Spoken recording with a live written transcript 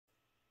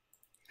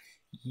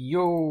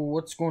Yo,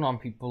 what's going on,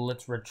 people?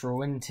 It's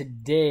Retro, and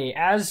today,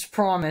 as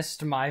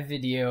promised, my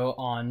video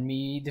on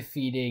me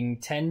defeating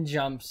 10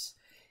 jumps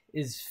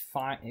is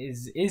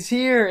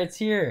here. It's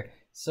here.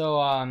 So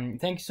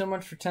thank you so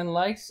much for 10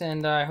 likes,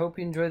 and I hope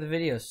you enjoy the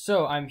video.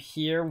 So I'm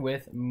here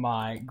with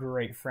my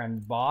great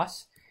friend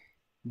Boss,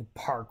 the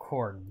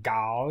parkour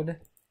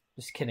god.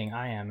 Just kidding,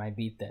 I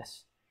beat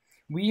this.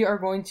 We are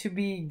going to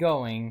be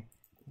going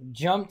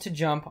jump to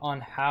jump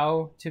on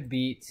how to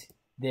beat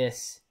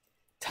this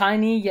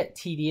tiny yet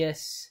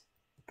tedious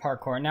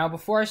parkour. Now,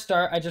 before I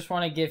start, I just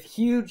want to give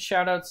huge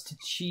shout outs to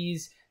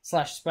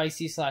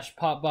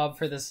Cheese/Spicy/PopBob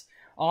for this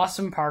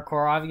awesome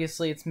parkour.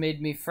 Obviously, it's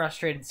made me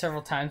frustrated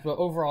several times, but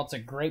overall, it's a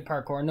great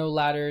parkour. No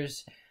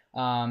ladders,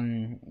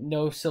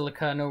 no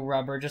silica, no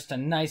rubber, just a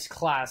nice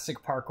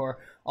classic parkour.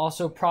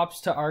 Also, props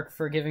to Ark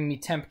for giving me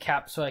temp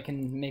cap so I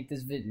can make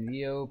this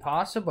video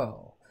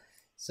possible.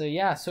 So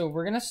yeah, so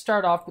we're going to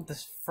start off with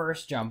this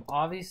first jump.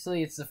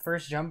 Obviously, it's the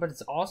first jump, but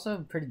it's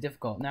also pretty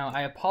difficult. Now,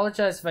 I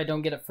apologize if I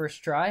don't get it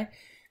first try,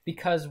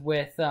 because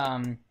with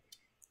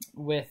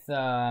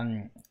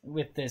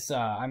this,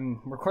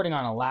 I'm recording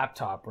on a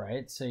laptop,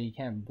 right? So you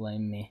can't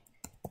blame me.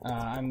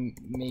 I'm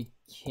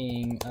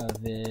making a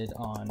vid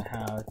on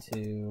how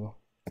to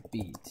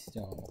beat.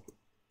 Don't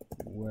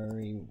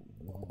worry,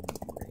 one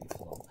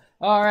grateful.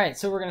 All right,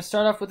 so we're going to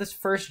start off with this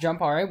first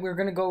jump. All right, we're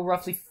going to go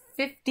roughly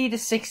 50 to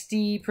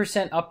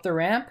 60% up the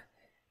ramp,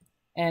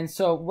 and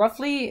so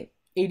roughly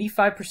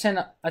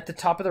 85% at the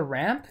top of the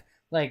ramp.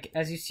 Like,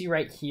 as you see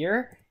right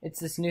here,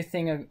 it's this new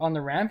thing on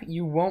the ramp.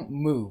 You won't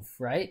move,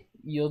 right?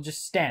 You'll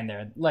just stand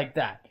there like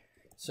that.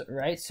 So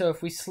right, so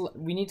if we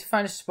need to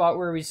find a spot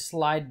where we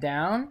slide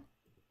down,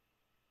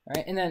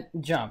 right, and then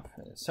jump.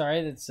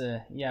 Sorry, that's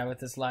yeah, with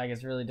this lag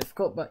it's really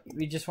difficult, but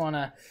we just want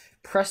to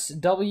press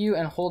W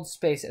and hold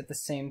space at the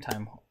same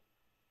time.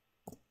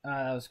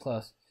 That was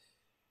close.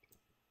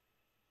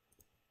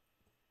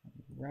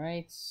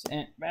 Right,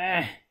 and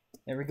there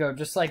we go,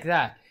 just like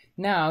that.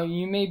 Now,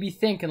 you may be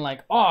thinking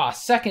like, oh,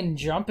 second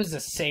jump is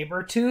a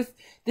saber tooth?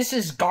 This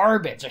is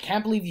garbage. I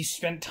can't believe you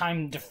spent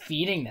time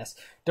defeating this.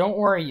 Don't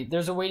worry,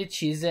 there's a way to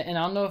cheese it, and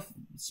I don't know if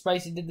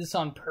Spicy did this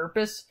on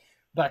purpose,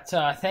 but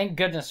thank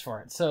goodness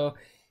for it. So,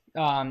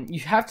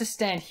 you have to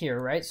stand here,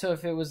 right? So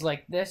if it was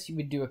like this, you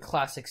would do a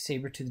classic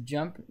saber tooth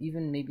jump.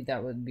 Even maybe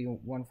that would be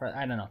one for,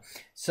 I don't know.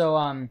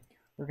 So,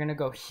 we're going to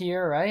go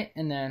here, right?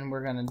 And then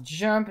we're going to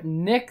jump,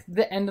 nick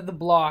the end of the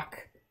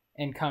block,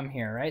 and come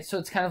here, right? So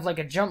it's kind of like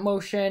a jump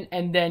motion,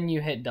 and then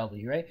you hit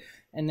W, right?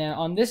 And then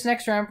on this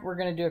next ramp, we're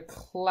going to do a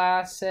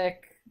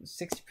classic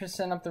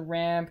 60% up the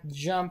ramp,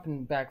 jump,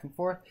 and back and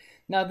forth.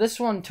 Now, this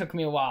one took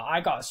me a while.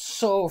 I got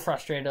so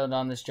frustrated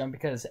on this jump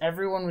because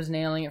everyone was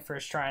nailing it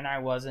first try, and I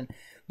wasn't.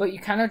 But you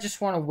kind of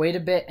just want to wait a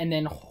bit and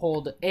then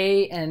hold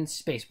A and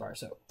spacebar.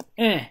 So,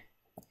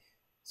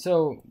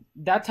 So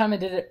that time I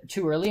did it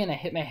too early and I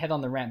hit my head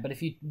on the ramp. But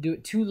if you do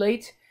it too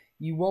late,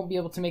 you won't be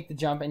able to make the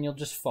jump and you'll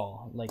just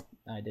fall like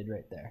I did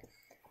right there.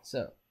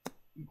 So,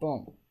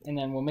 boom. And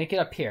then we'll make it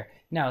up here.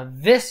 Now,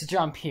 this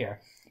jump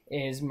here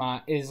is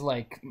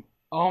like,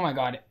 oh my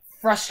god, it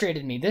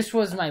frustrated me. This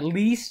was my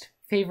least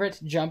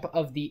favorite jump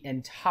of the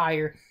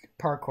entire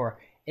parkour.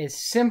 As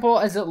simple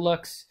as it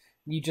looks,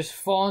 you just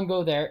fall and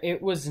go there.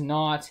 It was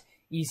not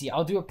easy.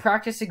 I'll do a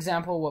practice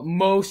example what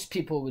most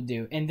people would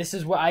do, and this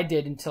is what I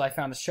did until I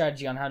found a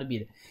strategy on how to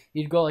beat it.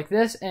 You'd go like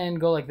this and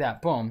go like that,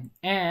 boom,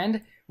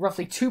 and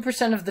roughly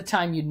 2% of the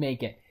time you'd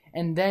make it,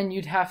 and then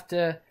you'd have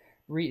to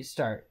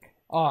restart.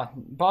 Oh,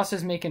 Boss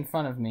is making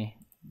fun of me.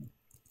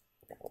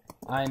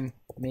 I'm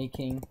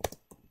making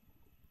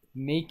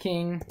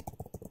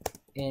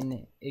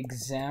an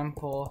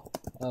example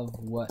of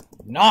what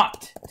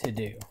not to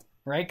do,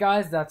 right,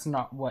 guys? That's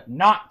not what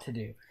not to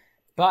do,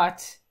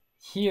 but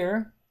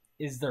here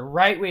is the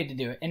right way to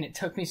do it, and it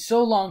took me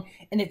so long,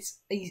 and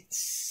it's a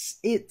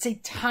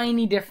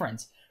tiny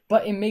difference,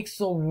 but it makes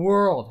a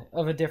world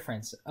of a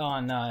difference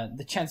on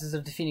the chances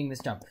of defeating this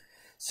jump.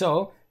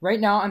 So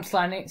right now I'm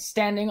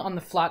standing on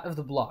the flat of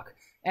the block,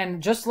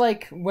 and just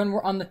like when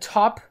we're on the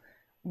top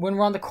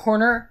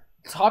corner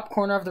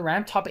of the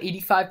ramp, top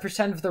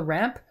 85% of the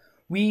ramp,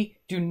 we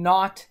do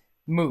not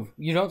move.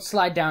 You don't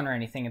slide down or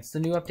anything. It's the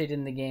new update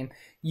in the game.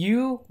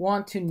 You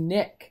want to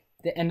nick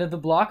the end of the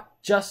block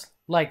just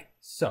like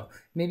so.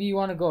 Maybe you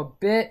want to go a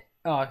bit.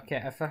 Oh,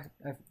 okay.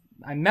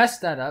 I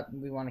messed that up.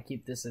 We want to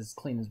keep this as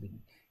clean as we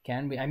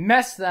can. I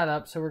messed that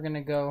up, so we're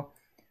gonna go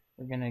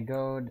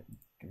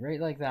right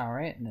like that,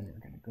 right? And then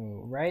we're gonna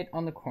go right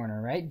on the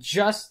corner, right?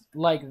 Just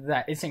like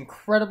that. It's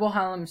incredible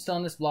how I'm still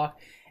on this block.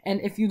 And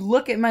if you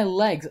look at my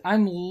legs,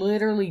 I'm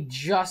literally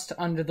just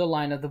under the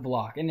line of the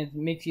block. And it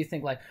makes you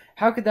think like,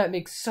 how could that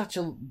make such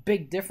a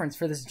big difference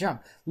for this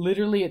jump?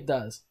 Literally, it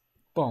does.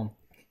 Boom.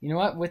 You know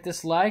what? With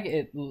this lag,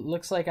 it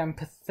looks like I'm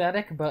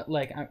pathetic, but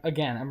like,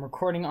 again, I'm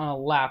recording on a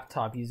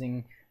laptop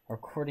using a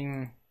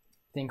recording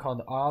thing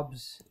called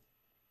OBS.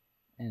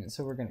 And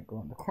so we're going to go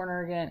in the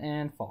corner again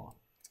and fall.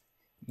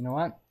 You know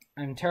what?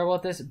 I'm terrible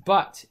at this,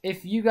 but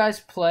if you guys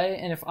play,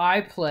 and if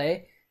I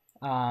play,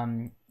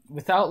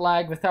 without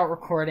lag, without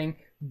recording,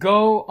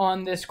 go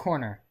on this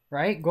corner.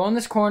 right? Go in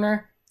this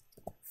corner,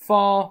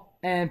 fall,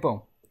 and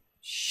boom.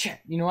 Shit,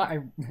 you know what?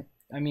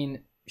 I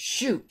mean,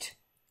 shoot.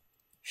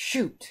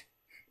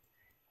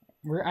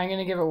 I'm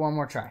gonna give it one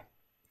more try.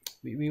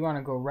 We want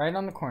to go right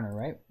on the corner,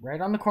 right?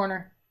 Right on the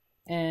corner,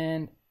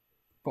 and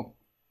boom.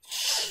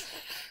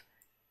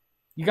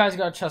 You guys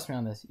gotta trust me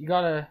on this. You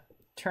gotta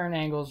turn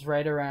angles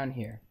right around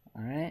here,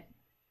 all right?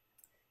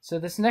 So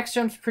this next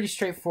jump's pretty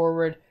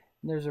straightforward.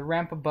 There's a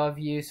ramp above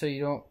you, so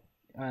you don't,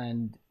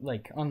 and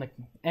like on the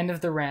end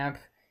of the ramp,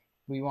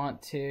 we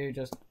want to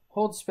just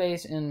hold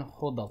space and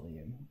hold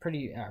W.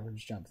 Pretty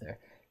average jump there.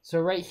 So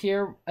right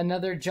here,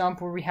 another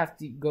jump where we have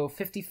to go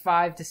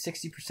 55 to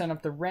 60%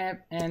 up the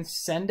ramp and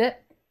send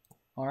it.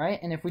 All right,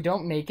 and if we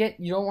don't make it,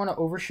 you don't want to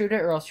overshoot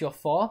it or else you'll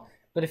fall.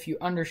 But if you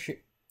undershoot,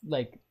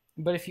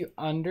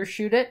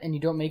 it and you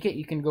don't make it,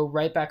 you can go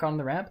right back on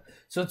the ramp.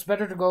 So it's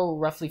better to go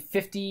roughly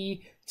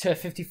 50 to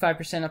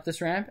 55% up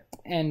this ramp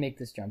and make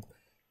this jump.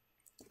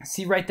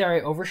 See right there,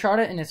 I overshot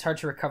it, and it's hard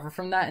to recover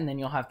from that, and then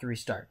you'll have to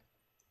restart.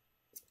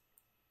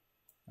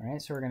 All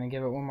right, so we're gonna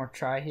give it one more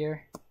try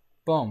here.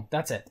 Boom,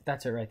 that's it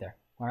right there.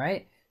 All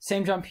right,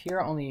 same jump here,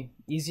 only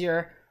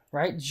easier,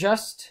 right?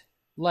 Just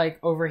like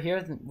over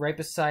here, right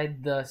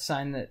beside the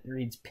sign that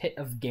reads Pit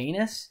of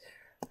Gayness.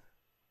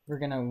 We're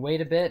gonna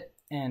wait a bit,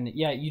 and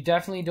yeah, you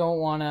definitely don't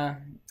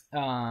wanna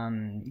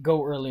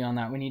go early on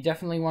that one. You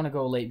definitely wanna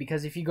go late,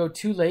 because if you go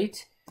too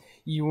late,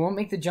 you won't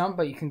make the jump,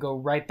 but you can go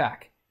right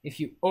back. If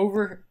you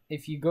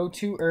go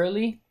too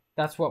early,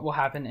 that's what will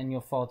happen, and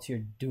you'll fall to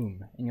your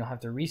doom, and you'll have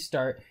to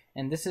restart.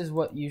 And this is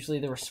what usually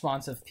the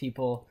response of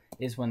people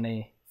is when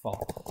they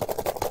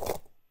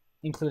fall,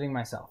 including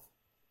myself.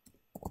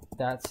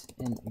 That's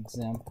an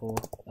example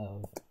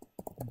of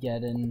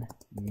getting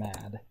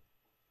mad.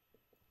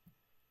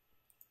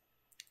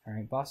 All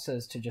right, boss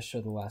says to just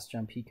show the last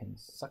jump, he can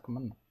suck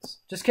my nuts.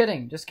 Just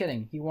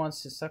kidding. He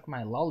wants to suck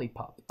my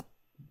lollipop.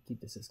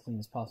 Keep this as clean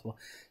as possible.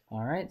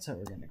 All right, so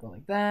we're gonna go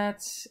like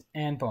that,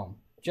 and boom.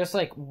 Just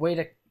like wait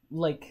a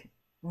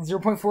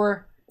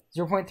 0.4,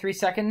 0.3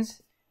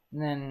 seconds,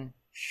 and then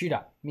shoot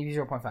up, maybe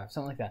 0.5,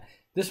 something like that.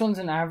 This one's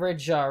an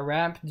average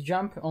ramp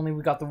jump, only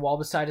we got the wall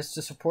beside us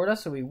to support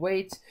us, so we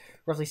wait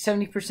roughly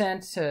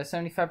 70% to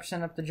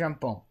 75% up the jump,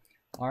 boom.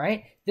 All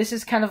right, this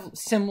is kind of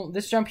similar.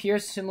 This jump here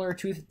is similar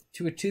to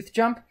a tooth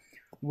jump,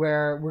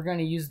 where we're going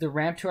to use the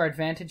ramp to our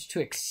advantage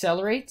to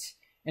accelerate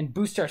and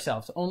boost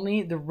ourselves.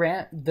 Only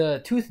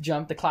the tooth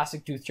jump, the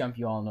classic tooth jump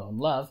you all know and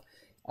love,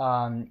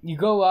 you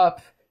go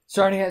up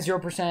starting at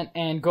 0%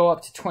 and go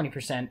up to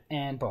 20%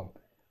 and boom.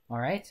 All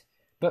right.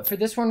 But for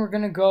this one, we're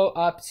going to go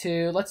up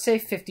to, let's say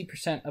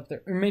 50% up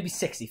there, or maybe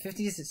 50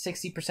 to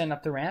 60%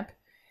 up the ramp.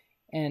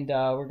 And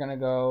we're going to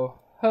go,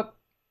 hup,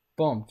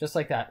 boom, just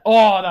like that.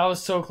 Oh, that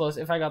was so close.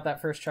 If I got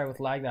that first try with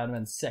lag, that would have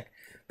been sick.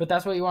 But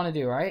that's what you want to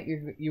do, right?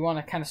 You want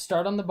to kind of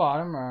start on the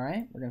bottom, all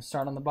right? We're going to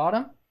start on the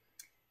bottom.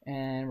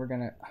 And we're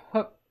going to,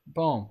 hup,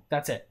 boom,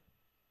 that's it.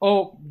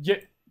 Oh, yeah,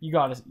 you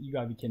got to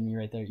be kidding me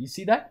right there. You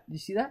see that? You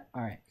see that?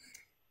 All right.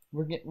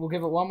 We'll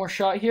give it one more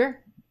shot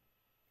here.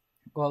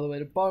 Go all the way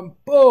to bottom,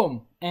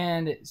 boom.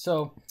 And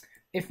so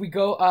if we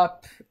go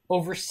up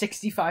over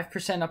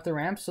 65% up the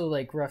ramp, so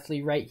like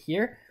roughly right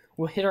here,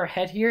 we'll hit our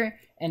head here.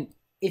 And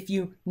if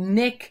you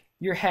nick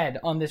your head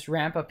on this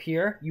ramp up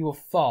here, you will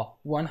fall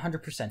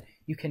 100%.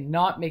 You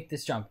cannot make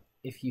this jump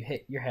if you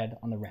hit your head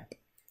on the ramp.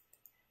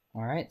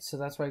 All right, so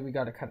that's why we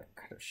got to cut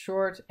it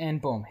short,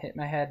 and boom, hit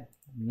my head,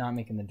 not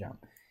making the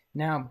jump.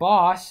 Now,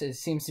 boss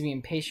seems to be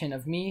impatient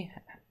of me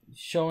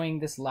showing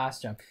this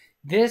last jump.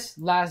 This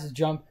last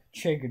jump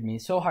triggered me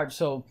so hard.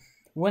 So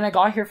when I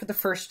got here for the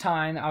first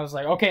time, I was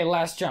like, okay,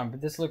 last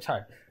jump. This looks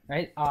hard,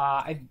 right?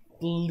 I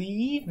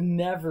believe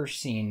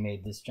Neverseen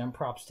made this jump.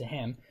 Props to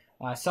him.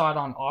 I saw it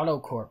on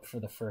AutoCorp for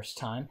the first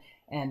time.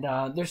 And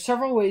there's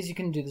several ways you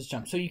can do this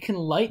jump. So you can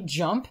light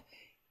jump,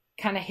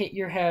 kind of hit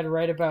your head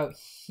right about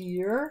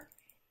here,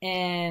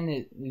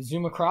 and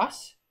zoom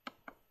across.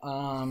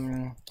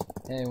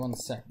 Hey, one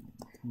sec,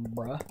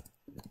 bruh.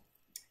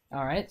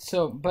 All right,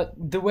 so, but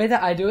the way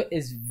that I do it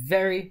is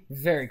very,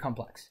 very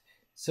complex.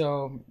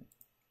 So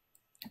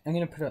I'm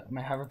going to put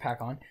my hover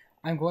pack on.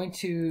 I'm going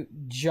to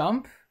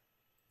jump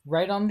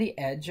right on the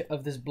edge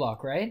of this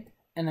block, right?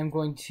 And I'm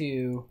going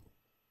to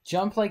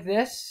jump like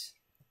this,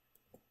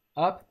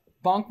 up,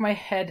 bonk my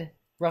head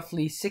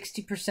roughly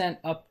 60%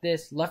 up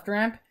this left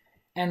ramp,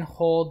 and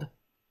hold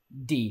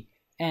D.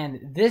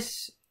 And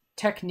this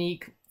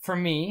technique, for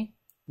me,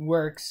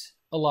 works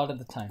a lot of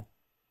the time.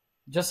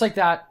 Just like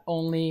that,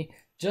 only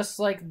just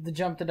like the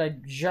jump that I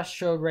just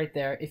showed right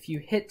there, if you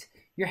hit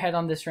your head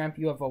on this ramp,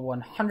 you have a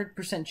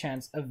 100%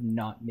 chance of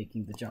not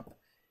making the jump.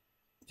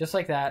 Just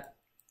like that,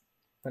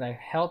 but I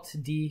held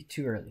D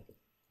too early.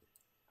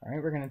 All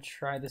right, we're going to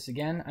try this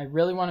again. I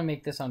really want to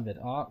make this on vid.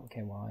 Oh,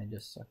 okay, well, I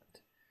just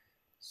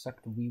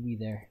sucked wee-wee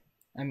there.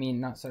 I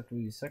mean, not sucked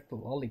wee-wee, sucked the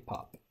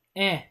lollipop.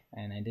 And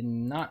I did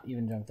not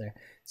even jump there.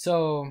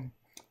 So,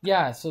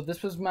 yeah, so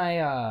this was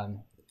my,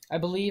 I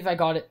believe I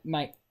got it,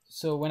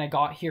 so when I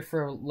got here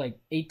for like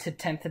 8th to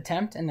 10th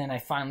attempt, and then I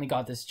finally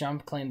got this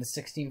jump, claimed the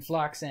 16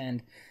 flux,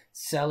 and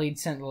Salid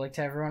sent the link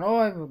to everyone. Oh,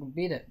 I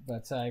beat it.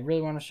 But I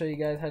really want to show you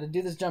guys how to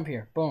do this jump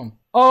here. Boom.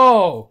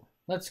 Oh!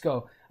 Let's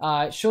go.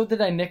 It showed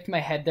that I nicked my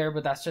head there,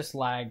 but that's just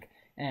lag.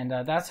 And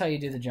that's how you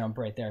do the jump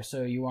right there.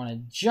 So you want to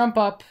jump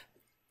up,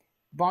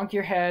 bonk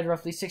your head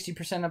roughly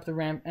 60% up the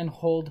ramp, and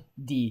hold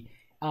D.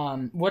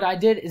 What I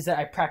did is that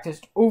I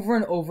practiced over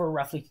and over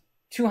roughly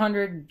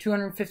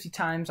 250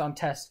 times on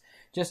test,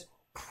 just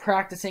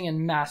practicing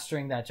and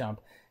mastering that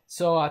jump.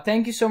 So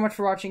thank you so much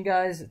for watching,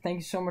 guys. Thank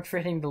you so much for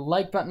hitting the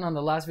like button on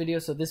the last video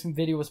so this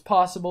video was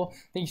possible.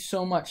 Thank you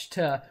so much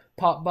to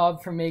Pop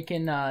Bob for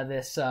making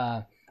this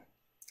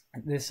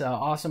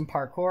awesome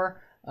parkour.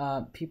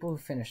 People who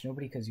finished,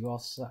 nobody, because you all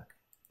suck.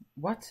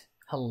 What?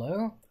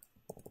 Hello?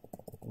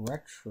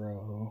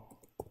 Retro.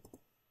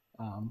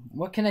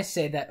 What can I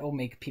say that will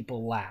make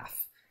people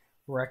laugh?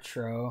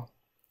 Retro,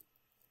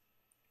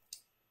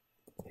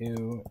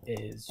 who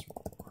is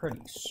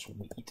pretty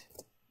sweet.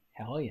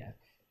 Hell yeah.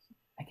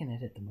 I can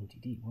edit the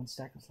MoTD. 1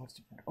 stack of flux.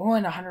 Oh,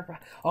 and 100.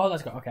 Oh,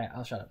 let's go. Okay,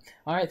 I'll shut up.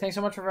 All right, thanks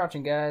so much for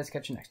watching, guys.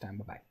 Catch you next time.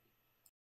 Bye-bye.